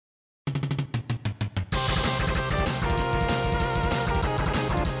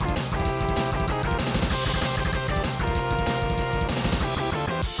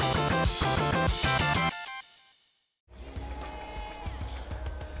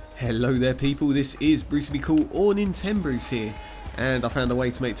Hello there people, this is Bruce Be Cool or nintenbruce here, and I found a way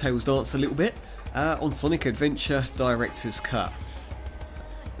to make Tails dance a little bit on Sonic Adventure Director's Cut.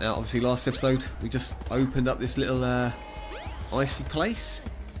 Now obviously last episode we just opened up this little icy place,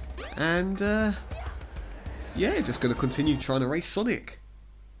 and yeah, just going to continue trying to race Sonic.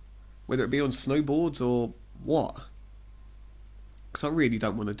 Whether it be on snowboards or what. Because I really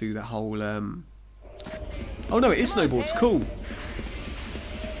don't want to do that whole oh no, it is snowboards, cool.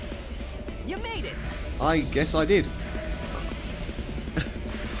 You made it. I guess I did.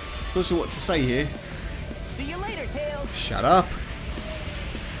 Not sure what to say here. See you later, Tails. Shut up.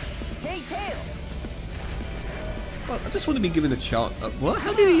 Hey, Tails. Well, I just want to be given a chance. What?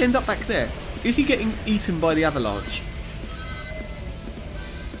 How did he end up back there? Is he getting eaten by the avalanche?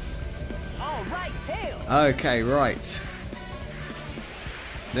 All right, Tails. Okay, right.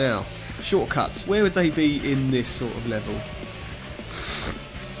 Now, shortcuts. Where would they be in this sort of level?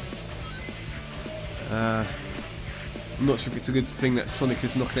 I'm not sure if it's a good thing that Sonic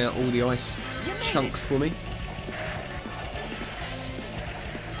is knocking out all the ice chunks for me.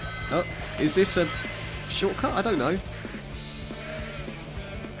 Oh, is this a shortcut? I don't know.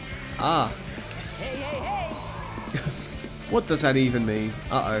 Ah. Hey, hey, hey. What does that even mean?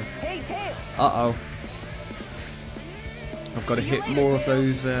 Uh-oh. Hey, Tails. Uh-oh. I've got to hit more of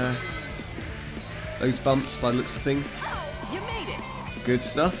those bumps by the looks of things. You made it. Good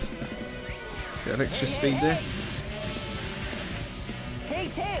stuff. Bit of extra speed there. Hey,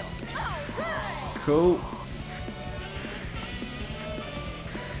 Tails. Cool.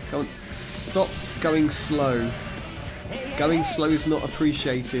 Come on. Stop going slow. Going slow is not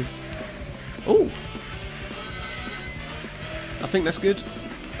appreciated. Oh! I think that's good.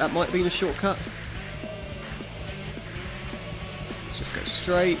 That might be the shortcut. Let's just go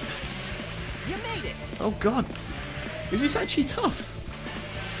straight. You made it. Oh god. Is this actually tough?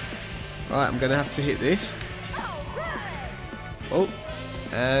 Right, I'm going to have to hit this. Oh.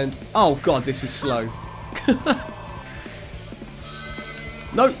 And... oh god, this is slow.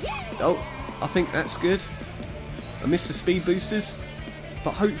 No. Oh, I think that's good. I missed the speed boosters,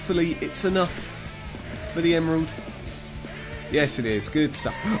 but hopefully it's enough for the emerald. Yes, it is. Good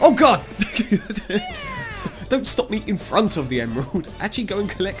stuff. Oh god! Don't stop me in front of the emerald. Actually go and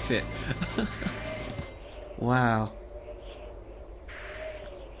collect it. Wow.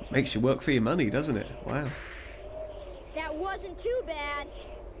 Makes you work for your money, doesn't it? Wow. That wasn't too bad.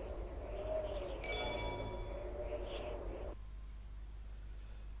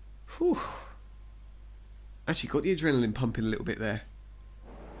 Whew. Actually got the adrenaline pumping a little bit there.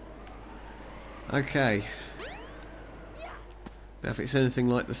 Okay. Now if it's anything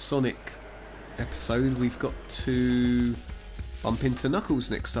like the Sonic episode, we've got to bump into Knuckles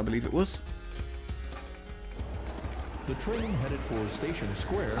next, I believe it was. The train headed for Station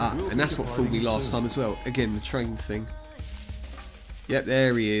Square. And that's what fooled me last time as well. Again, the train thing. Yep,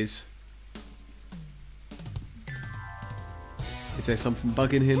 there he is. Is there something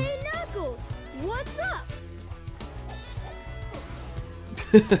bugging him? Hey Knuckles, what's up?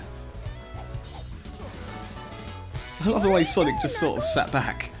 I love the way Sonic just sort of sat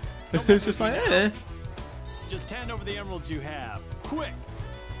back. It's just like, eh. Just hand over the emeralds you have. Quick!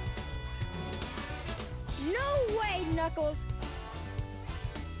 No way, Knuckles.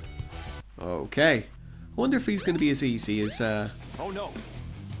 Okay. I wonder if he's going to be as easy as Oh no.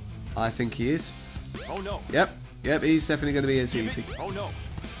 I think he is. Oh no. Yep, he's definitely going to be as easy. Oh no.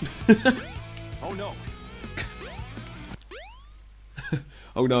 Oh no.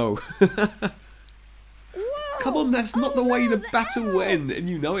 Oh no. Come on, that's not the way the battle went, and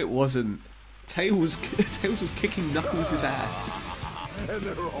you know it wasn't. Tails was kicking Knuckles' ass. And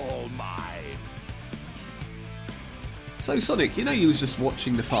they're all mine. So Sonic, you know you was just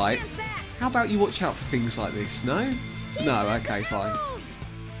watching the fight. How about you watch out for things like this, no? No, okay, fine.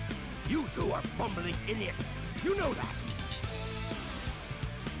 You two are bumbling idiots. You know that.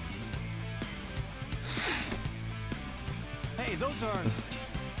 Hey, those are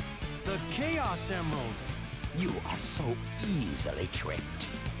the Chaos Emeralds. You are so easily tricked.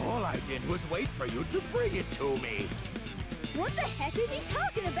 All I did was wait for you to bring it to me. What the heck is he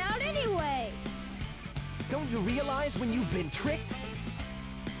talking about anyway? Don't you realize when you've been tricked?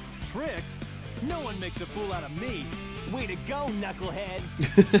 Tricked? No one makes a fool out of me. Way to go, knucklehead.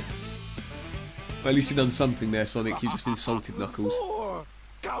 Well, at least you've done something there, Sonic. You just insulted Knuckles. 4.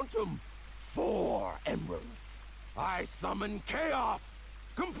 Count 'em. 4 emeralds. I summon chaos.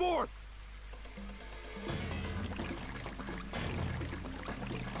 Come forth.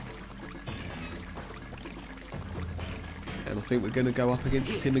 And I think we're going to go up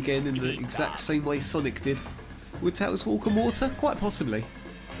against him again in the exact same way Sonic did. Would Tails walk on water? Quite possibly.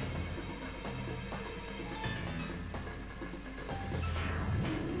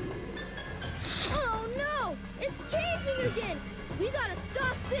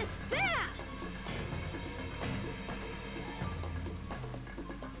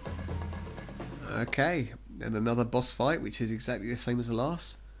 Okay, and another boss fight, which is exactly the same as the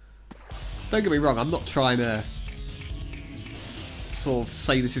last. Don't get me wrong, I'm not trying to sort of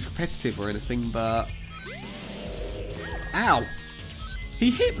say this is repetitive or anything, but... Ow!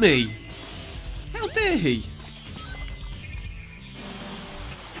 He hit me! How dare he?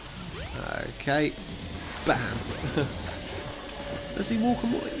 Okay. Bam. Does he walk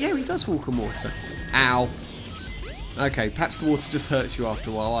on water? Yeah, he does walk on water. Ow. Okay, perhaps the water just hurts you after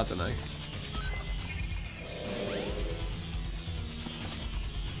a while, I don't know.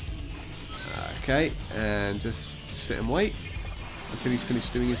 Okay, and just sit and wait until he's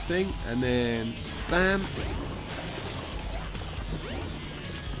finished doing his thing, and then bam.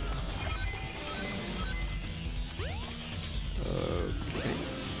 Okay.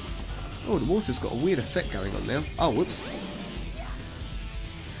 Oh, the water's got a weird effect going on now. Oh, whoops.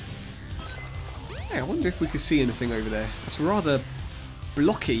 Hey, I wonder if we could see anything over there. It's rather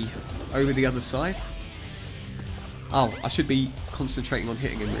blocky over the other side. Oh, I should be concentrating on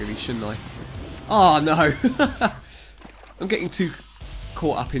hitting him really, shouldn't I? Oh no! I'm getting too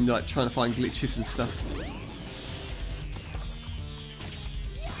caught up in like trying to find glitches and stuff.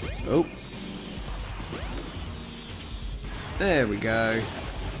 Oh. There we go.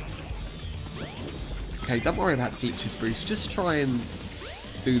 Okay, don't worry about glitches, Bruce. Just try and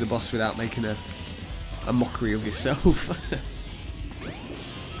do the boss without making a mockery of yourself.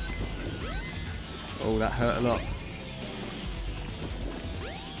 Oh, that hurt a lot.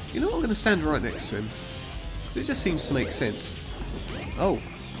 You know what, I'm going to stand right next to him. It just seems to make sense. Oh.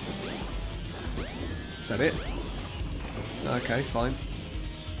 Is that it? Okay, fine.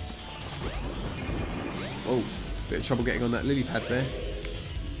 Oh, bit of trouble getting on that lily pad there.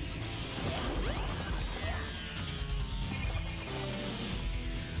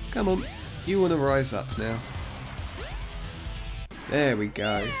 Come on, you want to rise up now. There we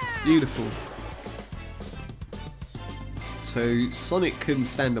go. Beautiful. So Sonic can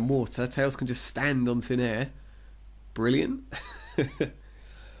stand on water, Tails can just stand on thin air. Brilliant.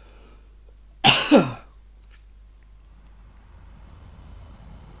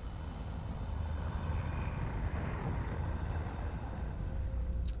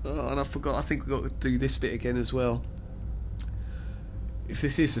 Oh, and I forgot, I think we've got to do this bit again as well. If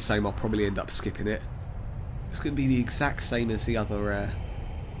this is the same, I'll probably end up skipping it. It's going to be the exact same as the other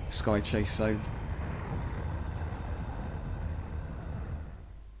Sky Chase Zone.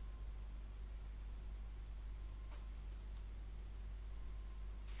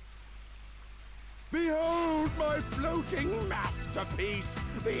 Behold my floating masterpiece,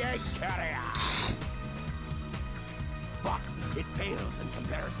 the egg carrier! But it pales in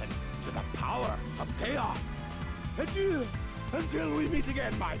comparison to the power of chaos. Adieu, until we meet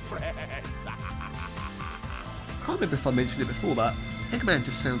again, my friends. I can't remember if I mentioned it before, but Eggman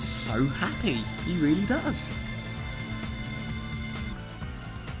just sounds so happy. He really does.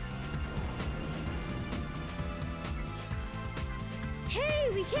 Hey,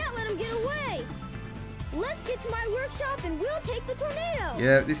 we can't let him get away. Let's get to my workshop and we'll take the tornado.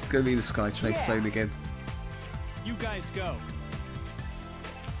 Yeah, this is going to be the Sky Chase Zone again. You guys go.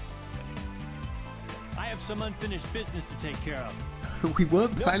 I have some unfinished business to take care of. We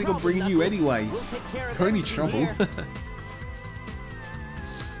weren't planning on bringing you anyway. You're only trouble. Come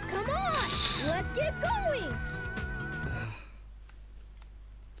on, let's get going.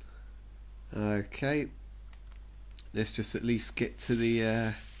 Okay. Let's just at least get to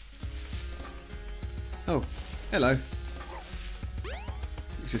the... Oh, hello.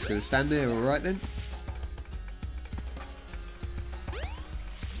 He's just going to stand there, alright then.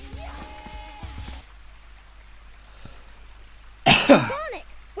 Sonic,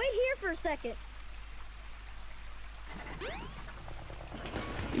 wait here for a second.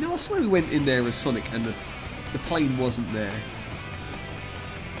 You know, I swear we went in there as Sonic and the plane wasn't there.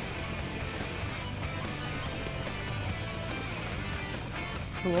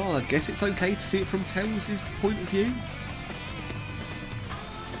 Well, I guess it's okay to see it from Tails' point of view.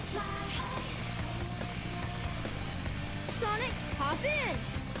 Sonic, hop in.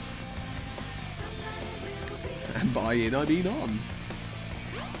 And by in, I mean on.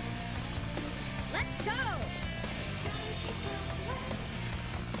 Let's go.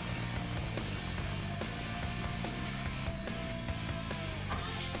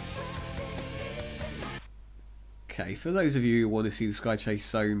 Okay, for those of you who want to see the Sky Chase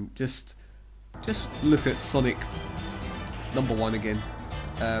Zone, just look at Sonic #1 again.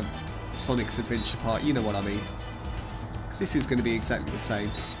 Sonic's Adventure Park, you know what I mean. Because this is going to be exactly the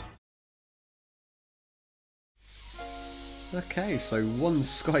same. Okay, so one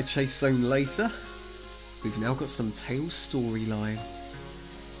Sky Chase Zone later, we've now got some Tails storyline.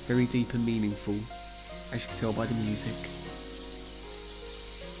 Very deep and meaningful, as you can tell by the music.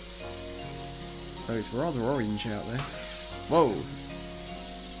 Though it's rather orange out there. Whoa!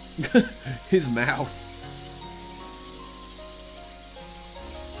 His mouth.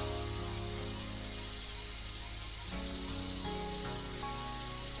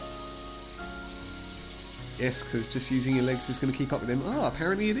 Yes, because just using your legs is going to keep up with him. Oh,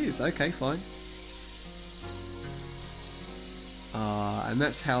 apparently it is. Okay, fine. And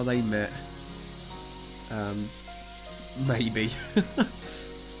that's how they met. Maybe.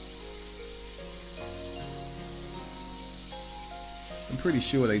 I'm pretty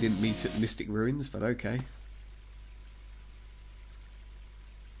sure they didn't meet at the Mystic Ruins, but okay.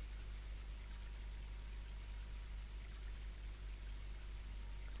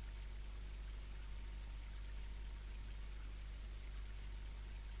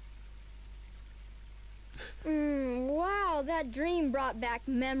 Wow, that dream brought back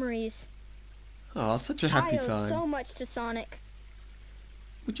memories. Oh, such a happy I owe time. so much to Sonic.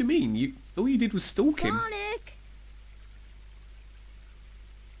 What do you mean? All you did was stalk him. Sonic!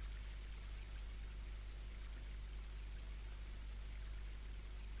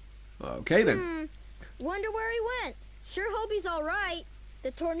 Okay then. Wonder where he went. Sure hope he's alright. The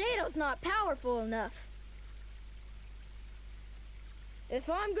tornado's not powerful enough. If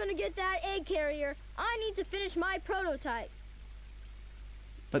I'm gonna get that egg carrier, I need to finish my prototype.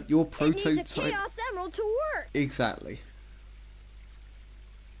 But your It needs a prototype... Chaos Emerald to work. Exactly.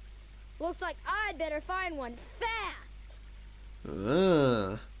 Looks like I'd better find one fast.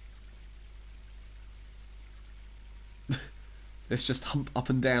 Ah. Let's just hump up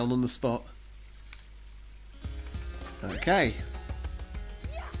and down on the spot. Okay.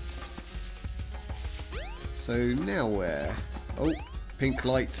 So now where? Oh, pink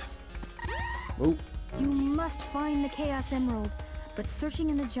light. Oh, You must find the Chaos Emerald, but searching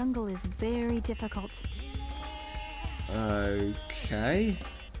in the jungle is very difficult. okay.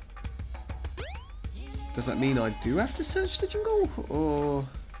 Does that mean I do have to search the jungle, or...?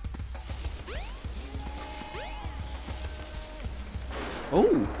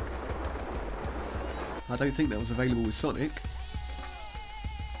 Oh! I don't think that was available with Sonic.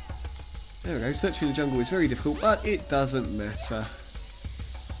 There we go, searching the jungle is very difficult, but it doesn't matter.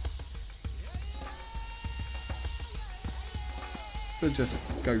 We'll just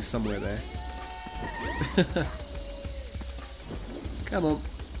go somewhere there. Come on.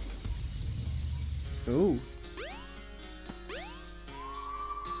 Oh.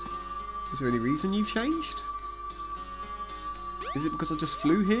 Is there any reason you've changed? Is it because I just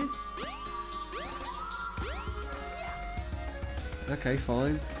flew here? Okay,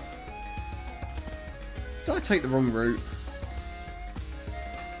 fine. Did I take the wrong route?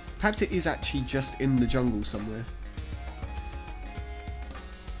 Perhaps it is actually just in the jungle somewhere.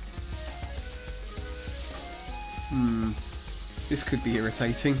 This could be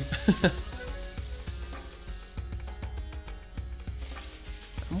irritating.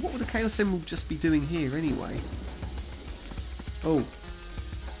 And what would a Chaos Emerald just be doing here anyway? Oh.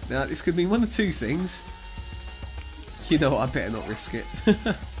 Now, this could mean one of two things. You know what, I better not risk it.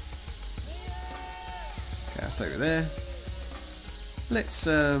 Okay, that's over there. Let's,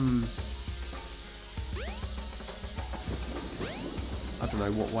 I don't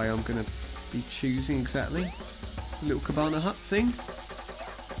know what way I'm going to be choosing exactly. Little cabana hut thing?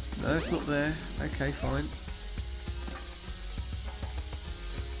 No, it's not there. Okay, fine.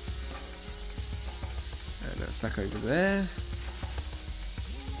 And that's back over there.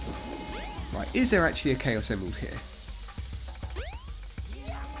 Right, is there actually a Chaos Emerald here?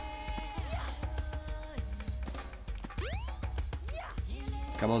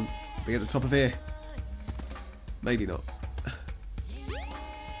 Come on, be at the top of here. Maybe not.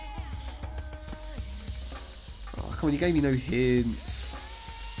 Oh, come on, you gave me no hints.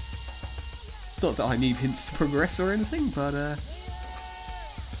 Not that I need hints to progress or anything, but it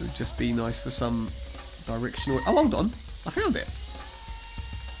would just be nice for some directional... Oh, hold on. I found it.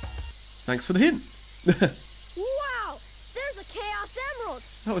 Thanks for the hint. Wow! There's a Chaos Emerald!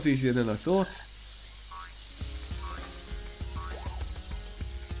 That was easier than I thought.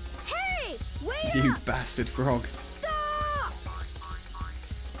 Hey! Wait You up! bastard frog. Stop!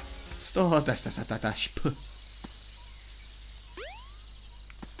 Star dash dash dash dash. Puh.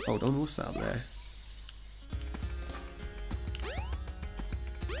 Hold on, what's that up there?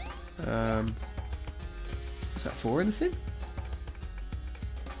 Was that for anything?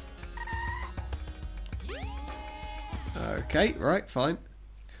 Okay, right, fine.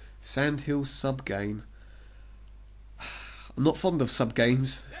 Sandhill sub game. I'm not fond of sub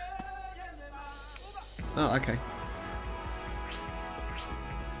games. Oh, okay.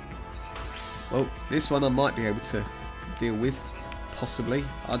 Well, this one I might be able to deal with. Possibly.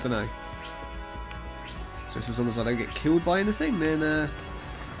 I don't know. Just as long as I don't get killed by anything, then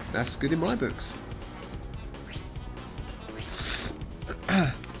that's good in my books.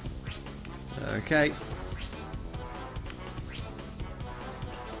 Okay.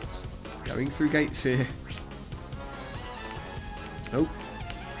 Just going through gates here. Oh.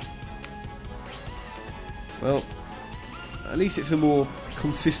 Well, at least it's a more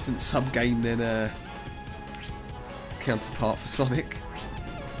consistent sub-game than a counterpart for Sonic.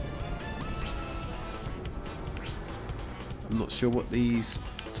 I'm not sure what these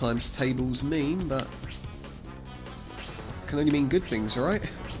times tables mean, but can only mean good things, right?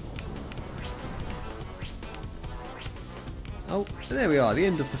 Oh, and there we are, the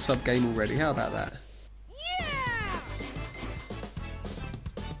end of the sub-game already. How about that?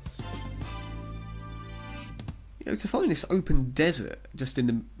 You know, to find this open desert just in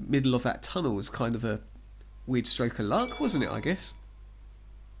the middle of that tunnel was kind of a weird stroke of luck, wasn't it, I guess?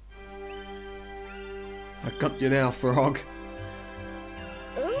 I got you now, frog.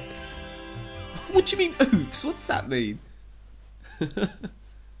 Oops. What do you mean, oops? What does that mean?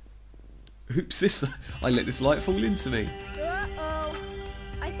 Oops, this... I let this light fall into me. Uh-oh.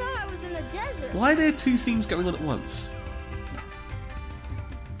 I thought I was in the desert. Why are there two themes going on at once?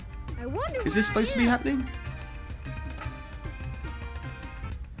 I wonder Is this supposed to be happening?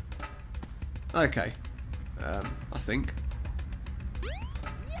 Okay. I think.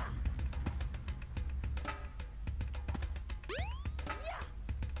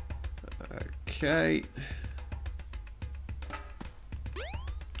 Okay.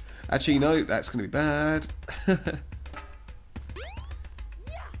 Actually, no, that's going to be bad. You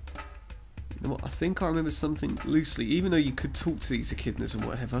know what? I think I remember something loosely. Even though you could talk to these echidnas and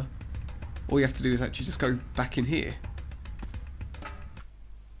whatever, all you have to do is actually just go back in here.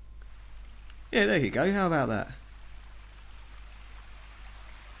 Yeah, there you go. How about that?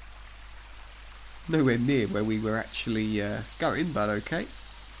 Nowhere near where we were actually going, but okay.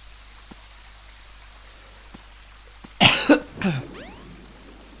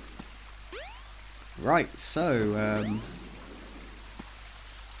 Right, so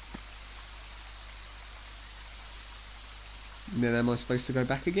then am I supposed to go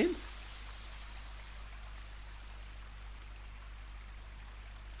back again?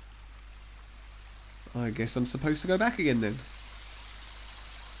 I guess I'm supposed to go back again then.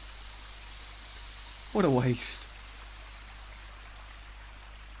 What a waste.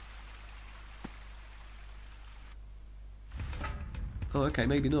 Oh, okay,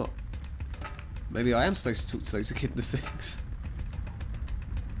 maybe not. Maybe I am supposed to talk to those echidna things.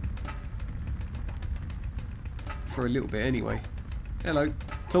 For a little bit anyway. Hello.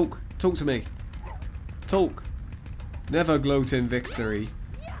 Talk. Talk to me. Talk. Never gloat in victory.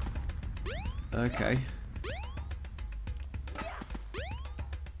 Okay.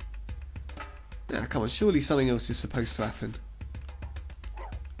 Now, come on, surely something else is supposed to happen.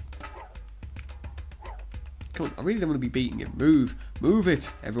 Come on, I really don't want to be beating it. Move. Move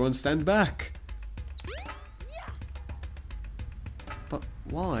it. Everyone stand back. But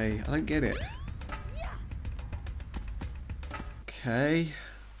why? I don't get it. Okay.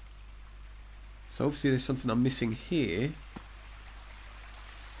 So obviously there's something I'm missing here.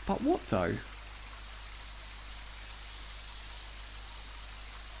 But what though?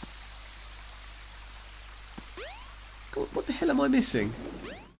 God, what the hell am I missing?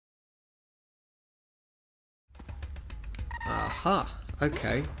 Aha,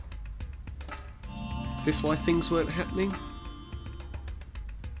 okay. Is this why things weren't happening?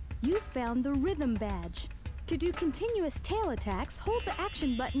 You found the rhythm badge. To do continuous tail attacks, hold the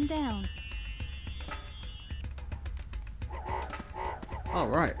action button down. Oh,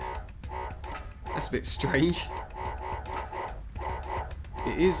 right. That's a bit strange.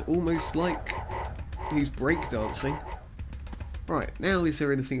 It is almost like he's breakdancing. Right, now is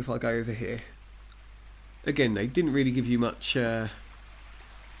there anything if I go over here? Again, they didn't really give you much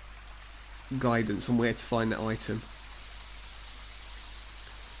guidance on where to find that item.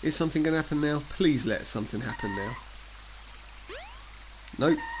 Is something going to happen now? Please let something happen now.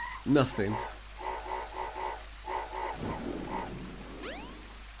 Nope, nothing.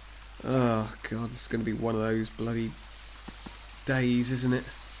 Oh god, this is going to be one of those bloody days, isn't it?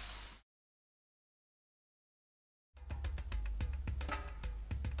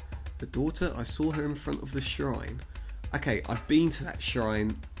 The daughter, I saw her in front of the shrine. Okay, I've been to that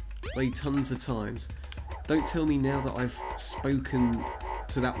shrine like tons of times. Don't tell me now that I've spoken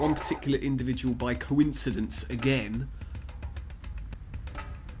to that one particular individual by coincidence again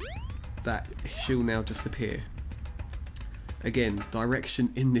that she'll now just appear. Again,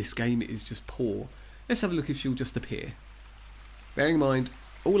 direction in this game is just poor. Let's have a look if she'll just appear. Bearing in mind,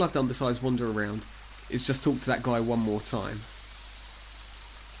 all I've done besides wander around is just talk to that guy one more time.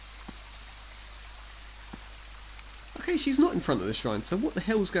 Okay, she's not in front of the shrine, so what the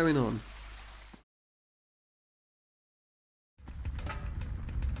hell's going on?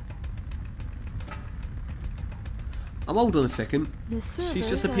 Oh, hold on a second. She's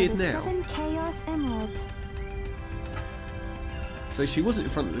just appeared now. 7 Chaos Emeralds. So she wasn't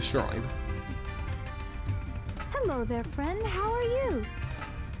in front of the shrine. Hello there, friend. How are you?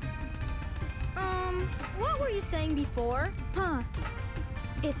 What were you saying before? Huh.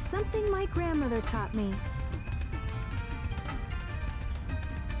 It's something my grandmother taught me.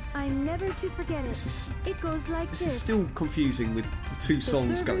 I'm never to forget it. It goes like this. This is still confusing with the two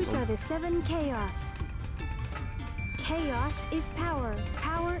songs going The servers on. are the 7 Chaos. Chaos is power.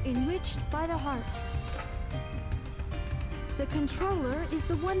 Power enriched by the heart. The controller is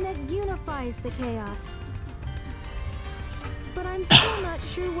the one that unifies the chaos. But I'm still not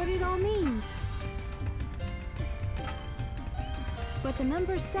sure what it all means. But the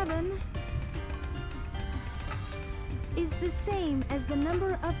number 7 is the same as the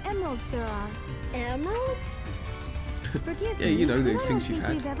number of emeralds there are. Emeralds? Forgive Yeah, me, you know but those I things don't you've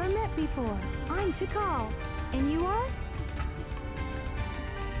think had. we've ever met before. I'm Tikal. And you are?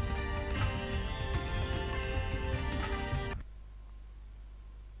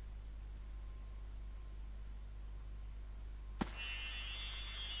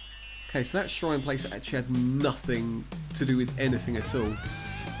 Okay, so that shrine place actually had nothing to do with anything at all.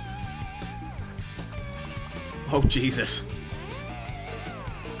 Oh, Jesus.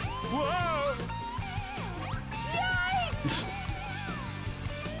 Whoa!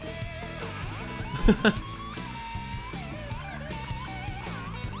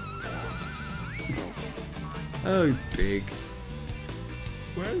 Oh, big.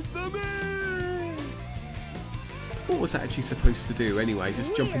 Where's the man? What was that actually supposed to do anyway?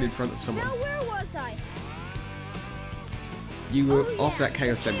 Just jumping in front of someone. Now where was I? You were Oh, after yeah, that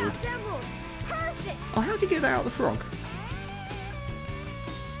Chaos the Emerald. Chaos Emerald. Perfect. Oh, how did you get that out of the frog?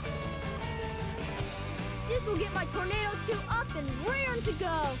 This will get my Tornado 2 up and raring to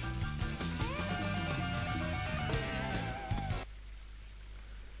go.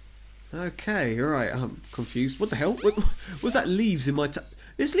 Okay, alright, I'm confused. What the hell? What's that leaves in my tail?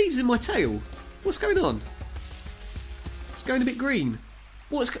 There's leaves in my tail. What's going on? It's going a bit green.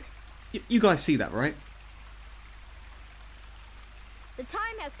 You guys see that, right? The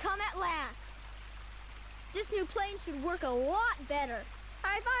time has come at last. This new plane should work a lot better.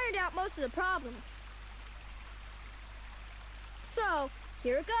 I've ironed out most of the problems. So,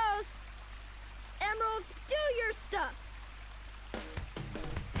 here it goes. Emeralds, do your stuff.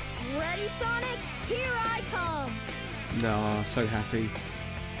 Ready, Sonic? Here I come. No, so happy.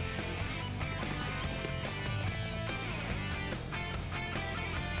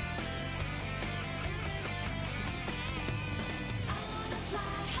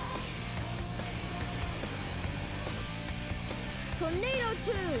 Tornado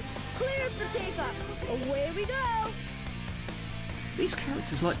 2, cleared for takeoff. Away we go. These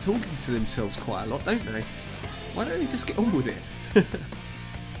characters like talking to themselves quite a lot, don't they? Why don't they just get on with it?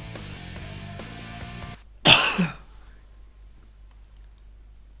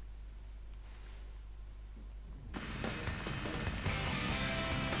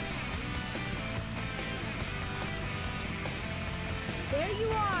 There you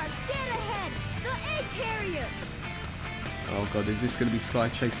are, dead ahead, the egg carrier. Oh god, is this going to be Sky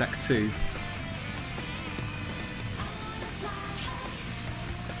Chase Act 2?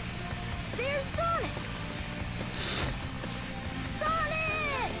 There's Sonic.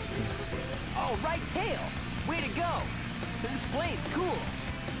 Sonic! All right, Tails. Way to go. This plane's cool.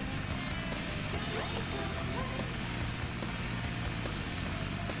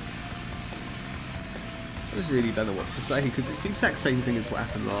 I just really don't know what to say because it's the exact same thing as what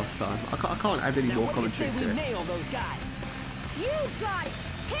happened last time. I can't add any Now, more what do you commentary say to we it. nail those guys? You got it.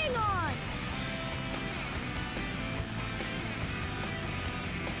 Hang on.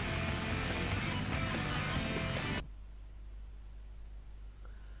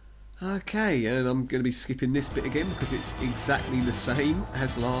 Okay, and I'm going to be skipping this bit again because it's exactly the same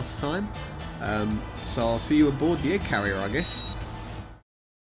as last time. So I'll see you aboard the egg carrier, I guess.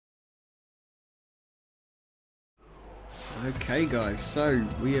 Okay guys, so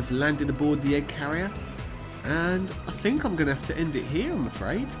we have landed aboard the egg carrier, and I think I'm going to have to end it here, I'm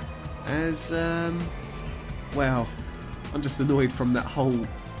afraid, as, well, I'm just annoyed from that whole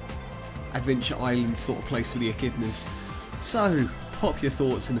Adventure Island sort of place with the echidnas. So, pop your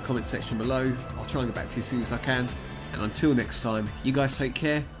thoughts in the comment section below. I'll try and get back to you as soon as I can. And until next time, you guys take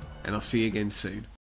care, and I'll see you again soon.